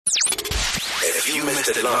If you missed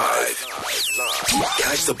it live,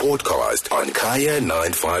 catch the podcast on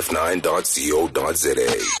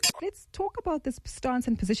kaya959.co.za. Let's talk about this stance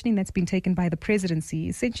and positioning that's been taken by the presidency,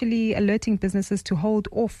 essentially alerting businesses to hold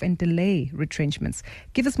off and delay retrenchments.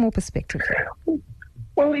 Give us more perspective here.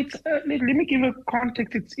 Well, let me give a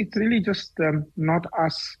context. It's really just not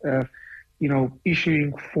us,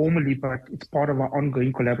 issuing formally, but it's part of our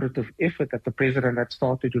ongoing collaborative effort that the president had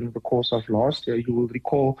started during the course of last year. You will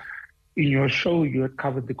recall in your show, you had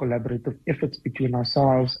covered the collaborative efforts between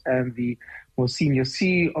ourselves and the more senior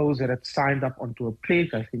CEOs that had signed up onto a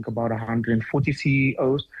pledge, I think about 140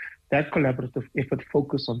 CEOs. That collaborative effort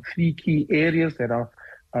focused on three key areas that are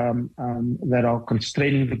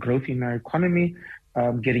constraining the growth in our economy.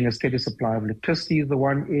 Getting a steady supply of electricity is the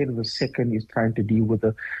one area. The second is trying to deal with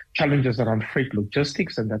the challenges around freight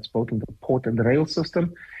logistics, and that's both in the port and the rail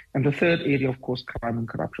system. And the third area, of course, crime and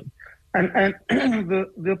corruption. And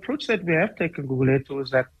the approach that we have taken, Gugulethu,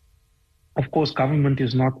 is that, of course, government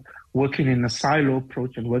is not working in a silo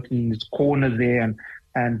approach and working in its corner there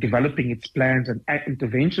and developing its plans and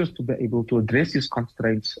interventions to be able to address these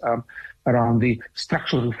constraints around the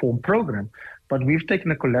structural reform program. But we've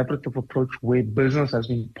taken a collaborative approach where business has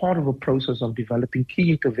been part of a process of developing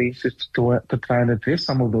key interventions to try and address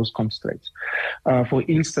some of those constraints. For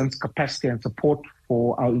instance, capacity and support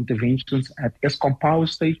for our interventions at Eskom power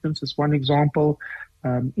stations is one example.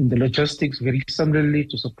 In the logistics, very similarly,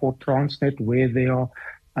 to support Transnet where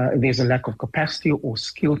there's a lack of capacity or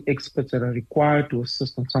skilled experts that are required to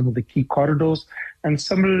assist on some of the key corridors. And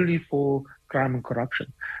similarly for crime and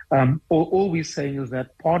corruption. All we're saying is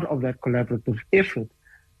that part of that collaborative effort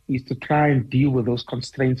is to try and deal with those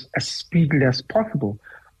constraints as speedily as possible.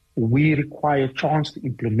 We require a chance to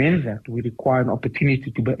implement that. We require an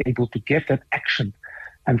opportunity to be able to get that action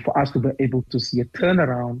and for us to be able to see a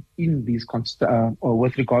turnaround in these or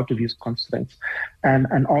with regard to these constraints. And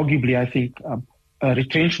arguably, I think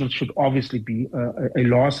retrenchment should obviously be a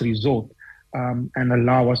last resort. And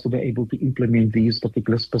allow us to be able to implement these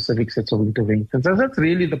particular specific sets of interventions. So that's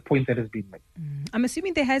really the point that has been made. I'm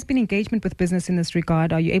assuming there has been engagement with business in this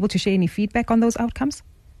regard. Are you able to share any feedback on those outcomes?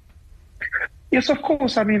 Yes, of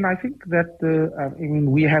course. I think that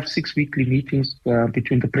we have 6 weekly meetings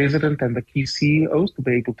between the president and the key CEOs to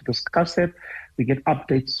be able to discuss that. We get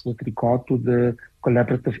updates with regard to the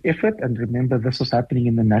collaborative effort. And remember, this is happening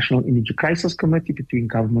in the National Energy Crisis Committee between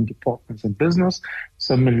government departments and business.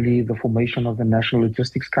 Similarly, the formation of the National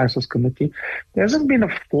Logistics Crisis Committee. There hasn't been a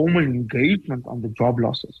formal engagement on the job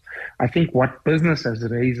losses. I think what business has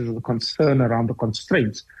raised is the concern around the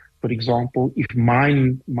constraints. For example, if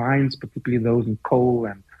mines, particularly those in coal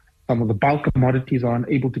and some of the bulk commodities, are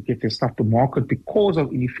unable to get their stuff to market because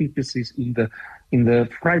of inefficiencies in the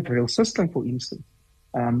freight rail system, for instance.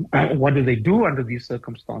 What do they do under these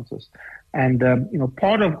circumstances? And,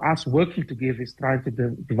 part of us working together is trying to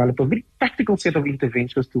develop a very practical set of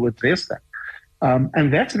interventions to address that.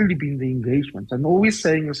 And that's really been the engagement. And all we're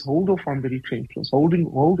saying is hold off on the retrenchments,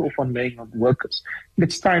 hold off on laying on workers.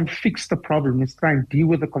 Let's try and fix the problem. Let's try and deal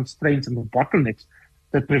with the constraints and the bottlenecks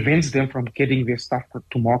that prevents them from getting their stuff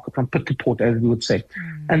to market, from pit to port, as we would say.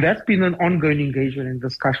 And that's been an ongoing engagement and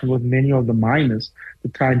discussion with many of the miners to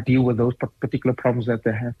try and deal with those particular problems that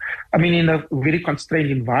they have. In a very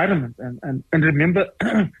constrained environment. And remember,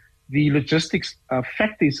 the logistics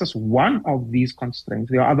factor is just one of these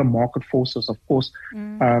constraints. There are other market forces, of course,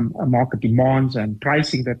 market demands and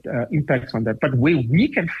pricing that impacts on that. But where we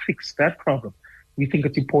can fix that problem, we think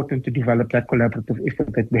it's important to develop that collaborative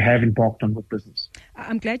effort that we have embarked on with business.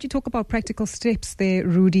 I'm glad you talk about practical steps there,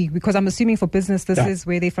 Rudy, because I'm assuming for business, this is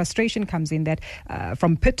where their frustration comes in, that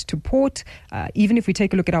from pit to port, even if we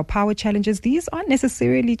take a look at our power challenges, these aren't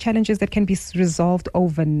necessarily challenges that can be resolved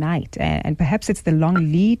overnight. And perhaps it's the long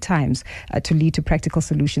lead times to lead to practical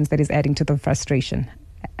solutions that is adding to the frustration.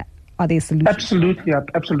 Are there solutions? Absolutely.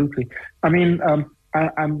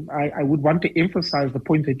 I would want to emphasize the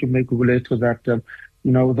point that you make, Gugulethu, that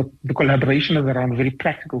the collaboration is around very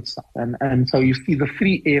practical stuff, and so you see the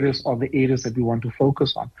 3 areas are the areas that we want to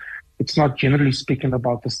focus on. It's not generally speaking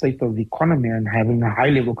about the state of the economy and having a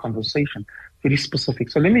high-level conversation, very specific.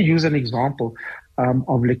 So let me use an example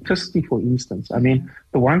of electricity, for instance. The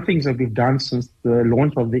one thing that we've done since the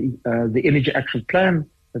launch of the Energy Action Plan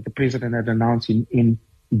that the president had announced in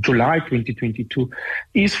July 2022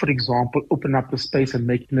 is, for example, open up the space and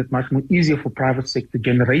making it much more easier for private sector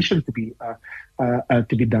generation to be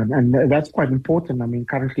done. And that's quite important.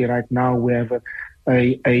 Currently right now we have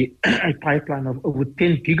a pipeline of over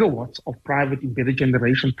 10 gigawatts of private embedded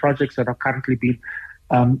generation projects that are currently being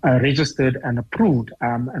registered and approved.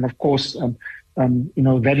 And of course,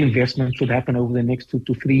 that investment should happen over the next 2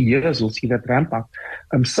 to 3 years. We'll see that ramp up.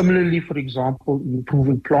 Similarly, for example,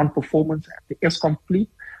 improving plant performance at the Eskom fleet.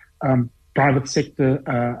 Private sector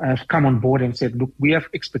have come on board and said, look, we have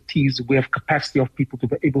expertise, we have capacity of people to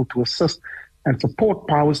be able to assist and support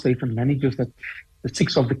power station managers at the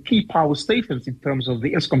 6 of the key power stations in terms of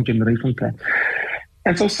the Eskom generation plan.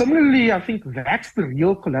 And so similarly, I think that's the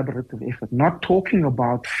real collaborative effort, not talking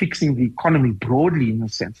about fixing the economy broadly in a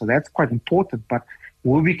sense. So that's quite important, but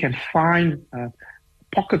where we can find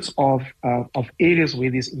pockets of areas where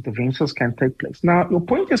these interventions can take place. Now, your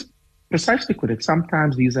point is precisely correct.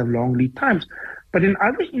 Sometimes these have long lead times, but in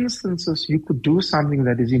other instances, you could do something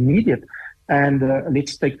that is immediate. And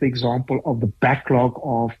let's take the example of the backlog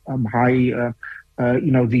of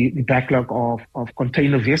the backlog of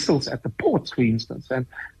container vessels at the ports, for instance.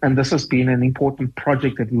 And this has been an important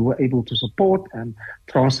project that we were able to support, and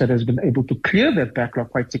Transnet has been able to clear that backlog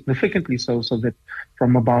quite significantly, so that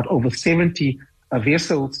from about over 70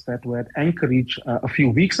 vessels that were at anchorage a few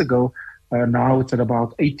weeks ago, now it's at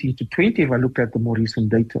about 18 to 20 if I looked at the more recent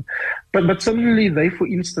data. But similarly, they, for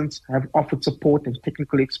instance, have offered support and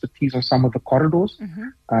technical expertise on some of the corridors,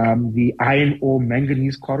 the iron ore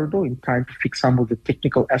manganese corridor, in trying to fix some of the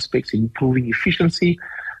technical aspects, improving efficiency,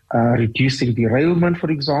 reducing derailment, for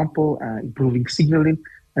example, improving signaling.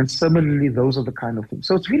 And similarly, those are the kind of things.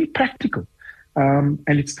 So it's really practical. And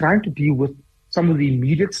it's trying to deal with some of the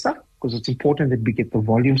immediate stuff, because it's important that we get the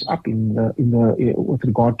volumes up with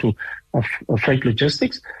regard to freight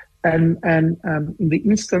logistics, and in the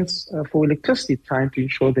instance for electricity, trying to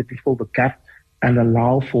ensure that we fill the gap and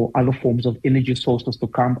allow for other forms of energy sources to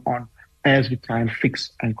come on as we try and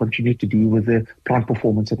fix and continue to deal with the plant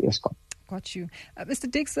performance at Eskom. Got you. Mr.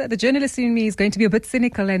 Dix, the journalist in me is going to be a bit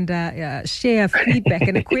cynical and share feedback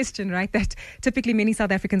and a question, right, that typically many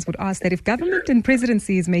South Africans would ask, that if government and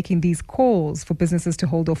presidency is making these calls for businesses to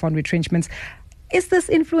hold off on retrenchments, is this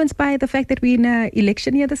influenced by the fact that we're in an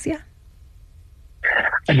election year this year?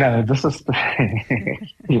 No, this is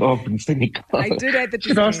you are being cynical. I did add the You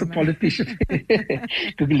should ask the politicians.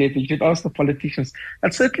 You should ask the politicians.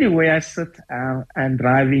 That's certainly where I sit and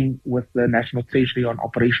driving with the National Treasury on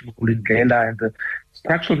Operation Vulindlela and the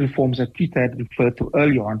structural reforms that Peter had referred to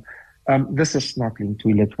early on. This is not linked to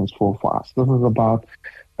elections for us. This is about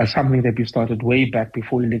something that we started way back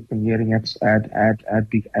before election hearing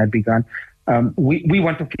had begun. We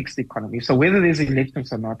want to fix the economy. So whether there's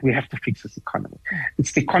elections or not, we have to fix this economy.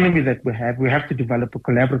 It's the economy that we have. We have to develop a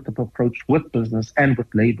collaborative approach with business and with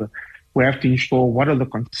labor. We have to ensure what are the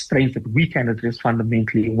constraints that we can address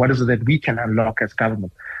fundamentally. What is it that we can unlock as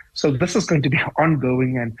government? So this is going to be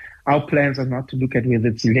ongoing, and our plans are not to look at whether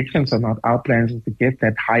it's elections or not. Our plans is to get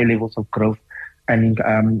that high levels of growth and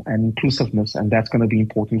inclusiveness, and that's going to be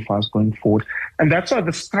important for us going forward. And that's why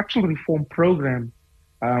the structural reform program,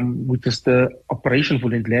 which is the Operation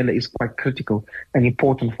Vulindlela, is quite critical and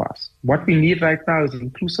important for us. What we need right now is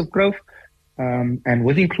inclusive growth, and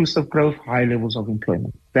with inclusive growth, high levels of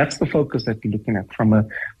employment. That's the focus that we're looking at from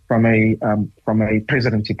a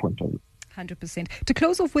presidency point of view. 100%. To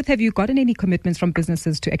close off with, have you gotten any commitments from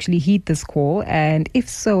businesses to actually heed this call? And if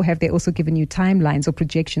so, have they also given you timelines or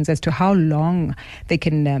projections as to how long they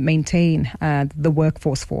can maintain the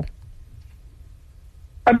workforce for?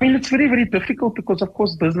 I mean, it's very, very difficult because, of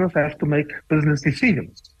course, business has to make business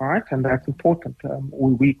decisions, right? And that's important.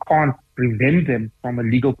 We can't prevent them from a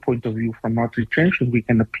legal point of view from not retrenching. We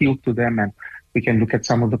can appeal to them and we can look at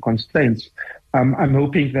some of the constraints. I'm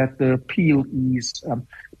hoping that the appeal is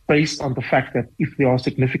based on the fact that if there are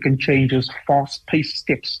significant changes, fast-paced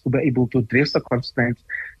steps to be able to address the constraints,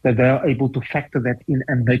 that they are able to factor that in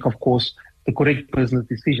and make, of course, the correct business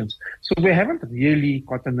decisions. So we haven't really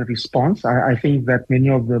gotten a response. I think that many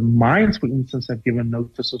of the mines, for instance, have given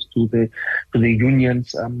notices to the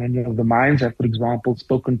unions. Many of the mines have, for example,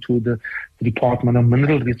 spoken to the Department of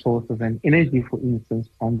Mineral Resources and Energy, for instance,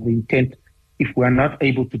 on the intent, if we are not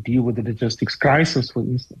able to deal with the logistics crisis, for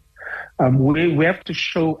instance. We have to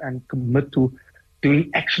show and commit to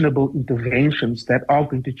doing actionable interventions that are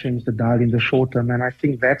going to change the dial in the short term. And I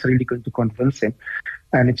think that's really going to convince them.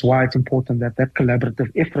 And it's why it's important that that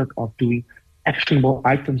effort of doing actionable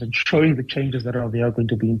items and showing the changes that are there are going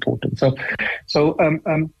to be important. So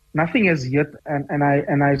nothing as yet. And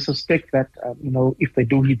I suspect that, if they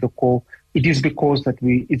do heed the call, it is because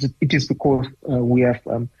we have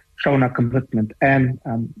shown our commitment and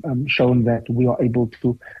shown that we are able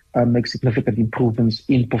to make significant improvements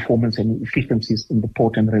in performance and efficiencies in the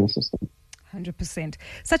port and rail system. 100%.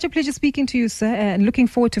 Such a pleasure speaking to you, sir, and looking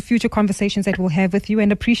forward to future conversations that we'll have with you,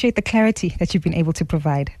 and appreciate the clarity that you've been able to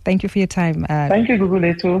provide. Thank you for your time. Thank you,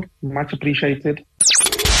 Gugulethu. Much appreciated.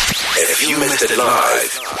 If you missed it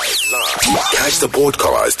live, catch the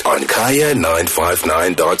podcast on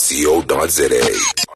kaya959.co.za.